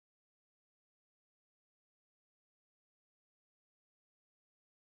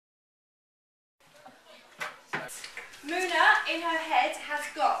in her head has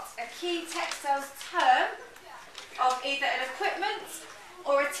got a key textiles term of either an equipment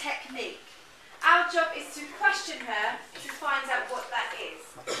or a technique. Our job is to question her to find out what that is.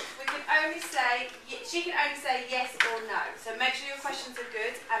 We can only say, she can only say yes or no. So make sure your questions are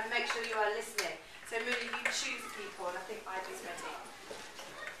good and make sure you are listening. So Moody, you choose people, and I think Ivy's ready.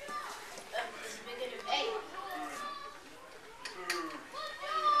 Does it begin with A?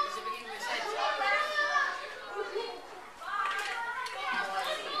 Does it begin with Z?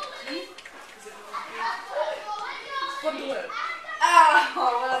 One word.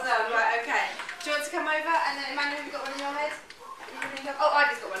 Oh, well done. Right, okay. Do you want to come over? And then Emmanuel, have you got one in your head? Oh,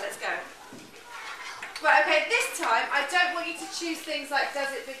 Ivy's got one. Let's go. Right, okay, this time I don't want you to choose things like does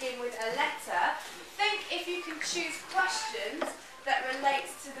it begin with a letter. Think if you can choose questions that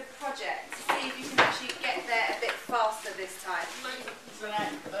relates to the project to see if you can actually get there a bit faster this time. So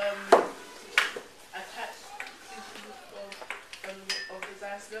like, attach pieces of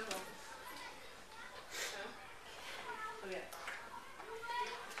designs together. Oh yeah.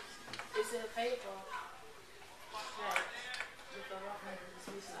 Is it a paper? Right. With the rock and it's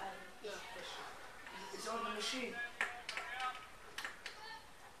missing. Yeah. It's on the machine.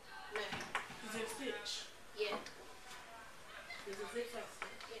 No. Is it a stitch? Yeah. Is it zigzag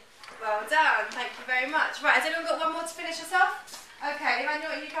stitch? Yeah. Well done, thank you very much. Right, has anyone got one more to finish us off? Okay,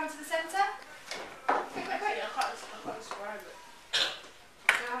 Emmanuel, you come to the centre. Quick, quick, quick. I can't describe it.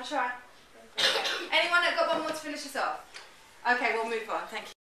 Can I have a try? Anyone that got one more to finish us off? Okay, we'll move on, thank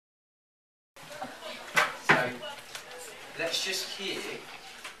you. So, let's just hear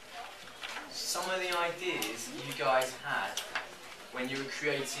some of the ideas you guys had when you were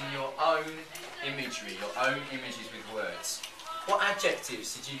creating your own imagery, your own images with words. What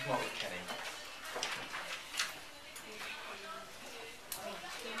adjectives did you come up with, Kenny?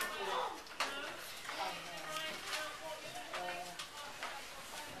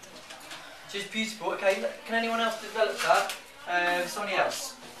 Just beautiful. Okay, can anyone else develop that? Somebody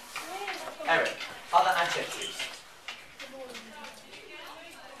else? Eric, other adjectives?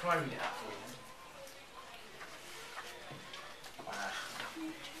 Can I read it out for you? Wow.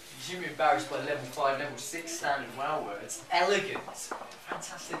 You should be embarrassed by level 5, level 6 standard wow words. Elegant.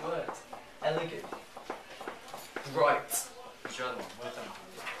 Fantastic word. Elegant. Bright. What's your other one? Well done.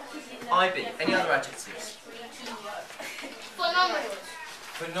 Ivy, any other adjectives? Phenomenal.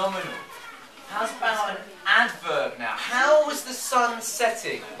 Phenomenal. How's about an adverb now? How was the sun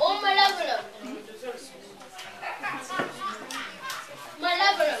setting? Or malevolent.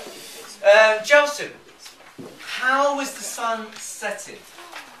 Malevolent. Jelson, how was the sun setting?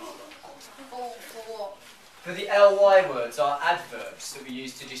 For what? For the ly words are adverbs that we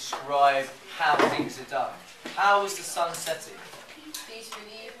use to describe how things are done. How was the sun setting?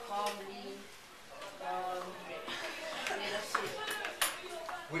 Peacefully, calmly.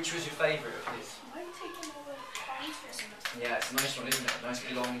 Which was your favourite of his? Yeah, it's a nice one, isn't it? Nice,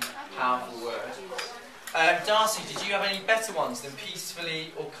 long, powerful word. Darcy, did you have any better ones than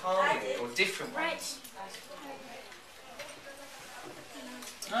peacefully or calmly, or different ones?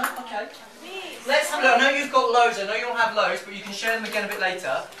 No? Okay. Let's have a look. I know you've got loads, I know you'll have loads, but you can share them again a bit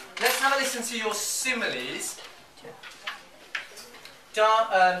later. Let's have a listen to your similes.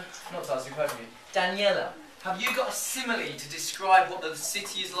 Not Darcy, we've heard from you. Daniela, have you got a simile to describe what the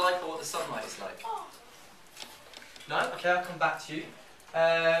city is like or what the sunlight is like? No? Okay, I'll come back to you.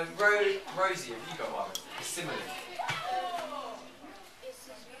 Rosie, have you got one? A simile.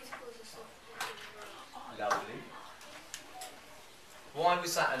 Lovely. Why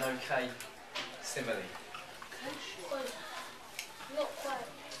was that an okay simile? Not quite.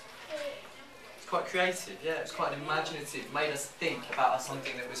 It's quite creative, yeah. It's quite imaginative. Made us think about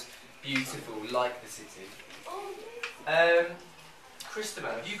something that was beautiful, like the city.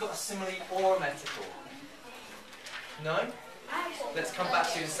 Christopher, have you got a simile or a metaphor? No? Let's come back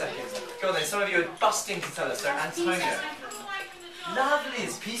to you in a second. Go on then, some of you are busting to tell us. So, Antonia. Lovely,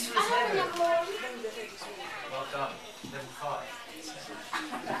 it's peaceful as heaven. Well done. Level 5.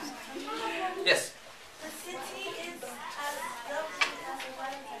 Yes? The city is as lovely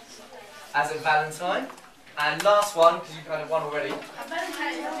As a Valentine. And last one, because you've had one already.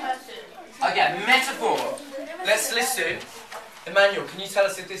 Okay, metaphor. Let's listen. Emmanuel, can you tell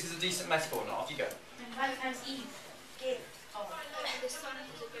us if this is a decent metaphor or not? Off you go. Valentine's Eve. Gift. The sun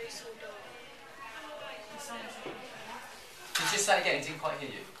is a graceful dove. Could you just say it again? I didn't quite hear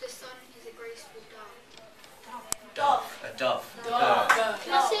you. The sun is a graceful dove. Dove. A dove. A bird.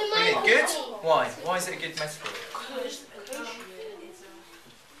 Can I say mine? Brilliant. Good? Why? Why is it a good metaphor?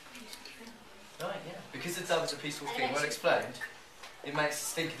 Right, yeah. Because the dove is a peaceful thing, well explained, it makes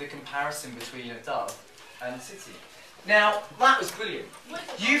us think of the comparison between a dove and a city. Now, that was brilliant.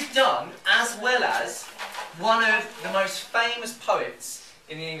 You've done as well as one of the most famous poets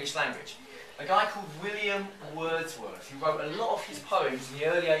in the English language, a guy called William Wordsworth, who wrote a lot of his poems in the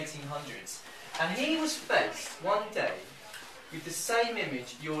early 1800s. And he was faced one day with the same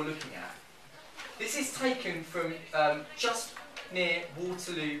image you're looking at. This is taken from just near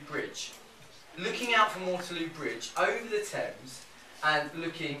Waterloo Bridge. Looking out from Waterloo Bridge over the Thames and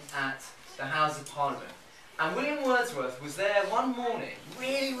looking at the House of Parliament. And William Wordsworth was there one morning,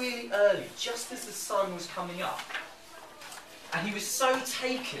 really, really early, just as the sun was coming up. And he was so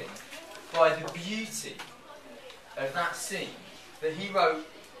taken by the beauty of that scene that he wrote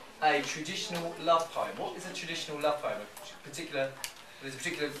a traditional love poem. What is a traditional love poem? There's a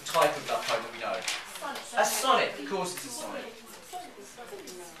particular type of love poem that we know. A sonnet, of course it's a sonnet.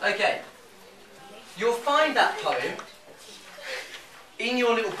 Okay, you'll find that poem in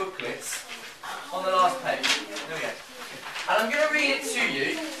your little booklets on the last page. There we go. And I'm going to read it to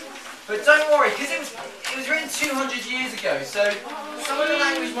you, but don't worry, because it was written 200 years ago, so some of the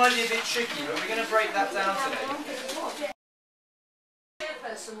language might be a bit tricky, but we're going to break that down today. The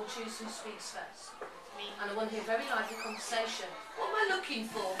person will choose who speaks first. And I want to hear a very lively conversation. What am I looking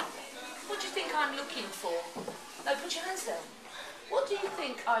for? What do you think I'm looking for? No, put your hands down. What do you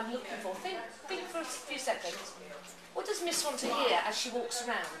think I'm looking for? Think for a few seconds. What does Miss want to hear as she walks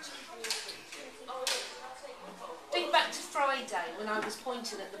around? Think back to Friday when I was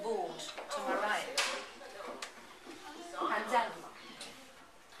pointing at the board to my right. Hand down.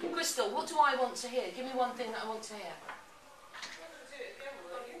 Crystal, what do I want to hear? Give me one thing that I want to hear.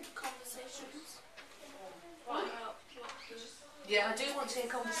 Conversations. Yeah, I do want to hear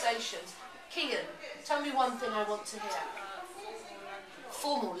conversations. Kian, tell me one thing I want to hear.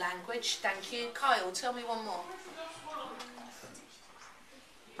 Formal language, thank you. Kyle, tell me one more.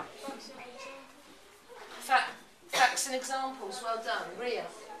 Facts and examples, well done. Ria.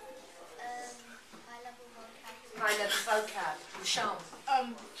 High level vocab. Sean.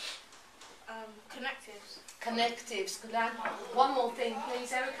 Connectives. Connectives, good lad. One more thing,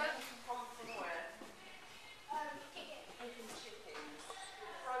 please, Erica.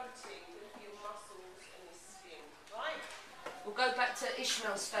 We'll go back to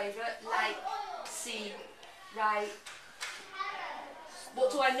Ishmael's favourite, like, see, right.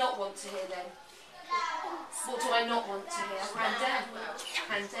 What do I not want to hear then? What do I not want to hear? Hand down.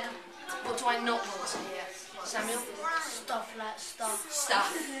 Hand down. What do I not want to hear? Samuel? Stuff like stuff.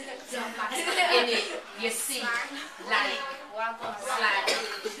 Stuff. In it. You see. Like. Flag.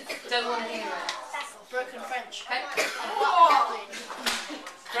 Don't want to hear it. Broken French. Okay?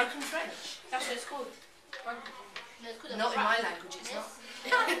 Broken French. That's what it's called. Not in my language, it's not.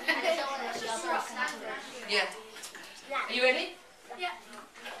 Yeah. Are you ready? Yeah.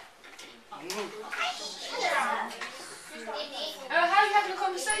 How are you having a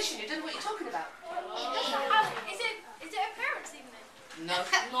conversation? You don't know what you're talking about. Is it a parents' evening? No.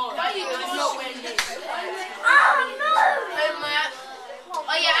 Why are you not wearing this? Oh no!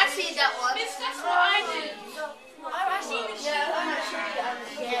 Oh yeah, I see that one. That's what I do. Oh, I see this. Yeah,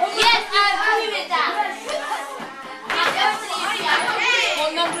 Yes, I agree with that.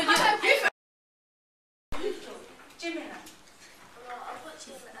 what number are you? Jimmy. Well, I'm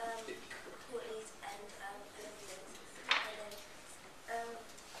watching Courtney's and Olympians, and then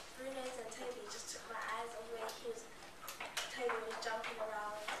Bruno's and Toby just took my eyes off where Toby was jumping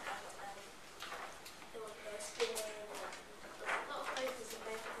around and they were spinning, and there was a lot of focus in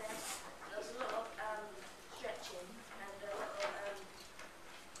both of them. There was a lot of stretching and a lot of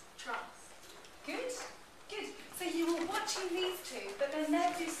trust. Good, good. So you were watching these two, but then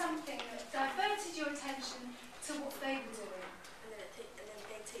they'd do something that diverted your attention to what they were doing. And then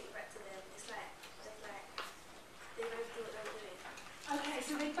they take it back to them. It's like they both do what they were doing. Okay,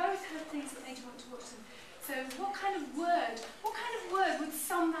 so they both had things that made you want to watch them. So what kind of word would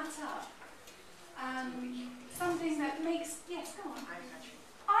sum that up? Something that makes, yes, go on.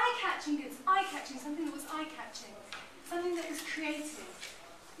 Eye-catching, good. Eye-catching, something that was eye-catching. Something that was creative.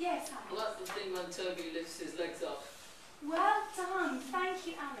 Yes, Alex. I like the thing when Toby lifts his legs up. Well done, thank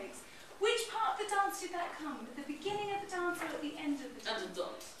you, Alex. Which part of the dance did that come? At the beginning of the dance or at the end of the dance? And a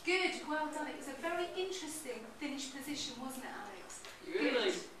dance. Good, well done. It was a very interesting finished position, wasn't it, Alex?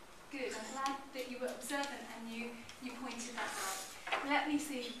 Really? Good. I'm glad that you were observant and you pointed that out. Let me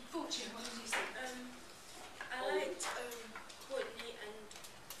see. Fortune, what did you see? I liked Courtney and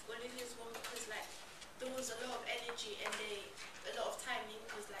Olivia's one because there was a lot of energy and a lot of timing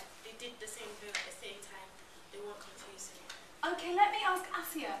because they did the same thing at the same time. They weren't confusing. Okay, let me ask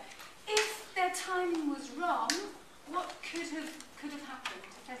Asia. If their timing was wrong, what could have happened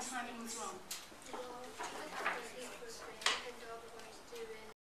if their timing was wrong? Your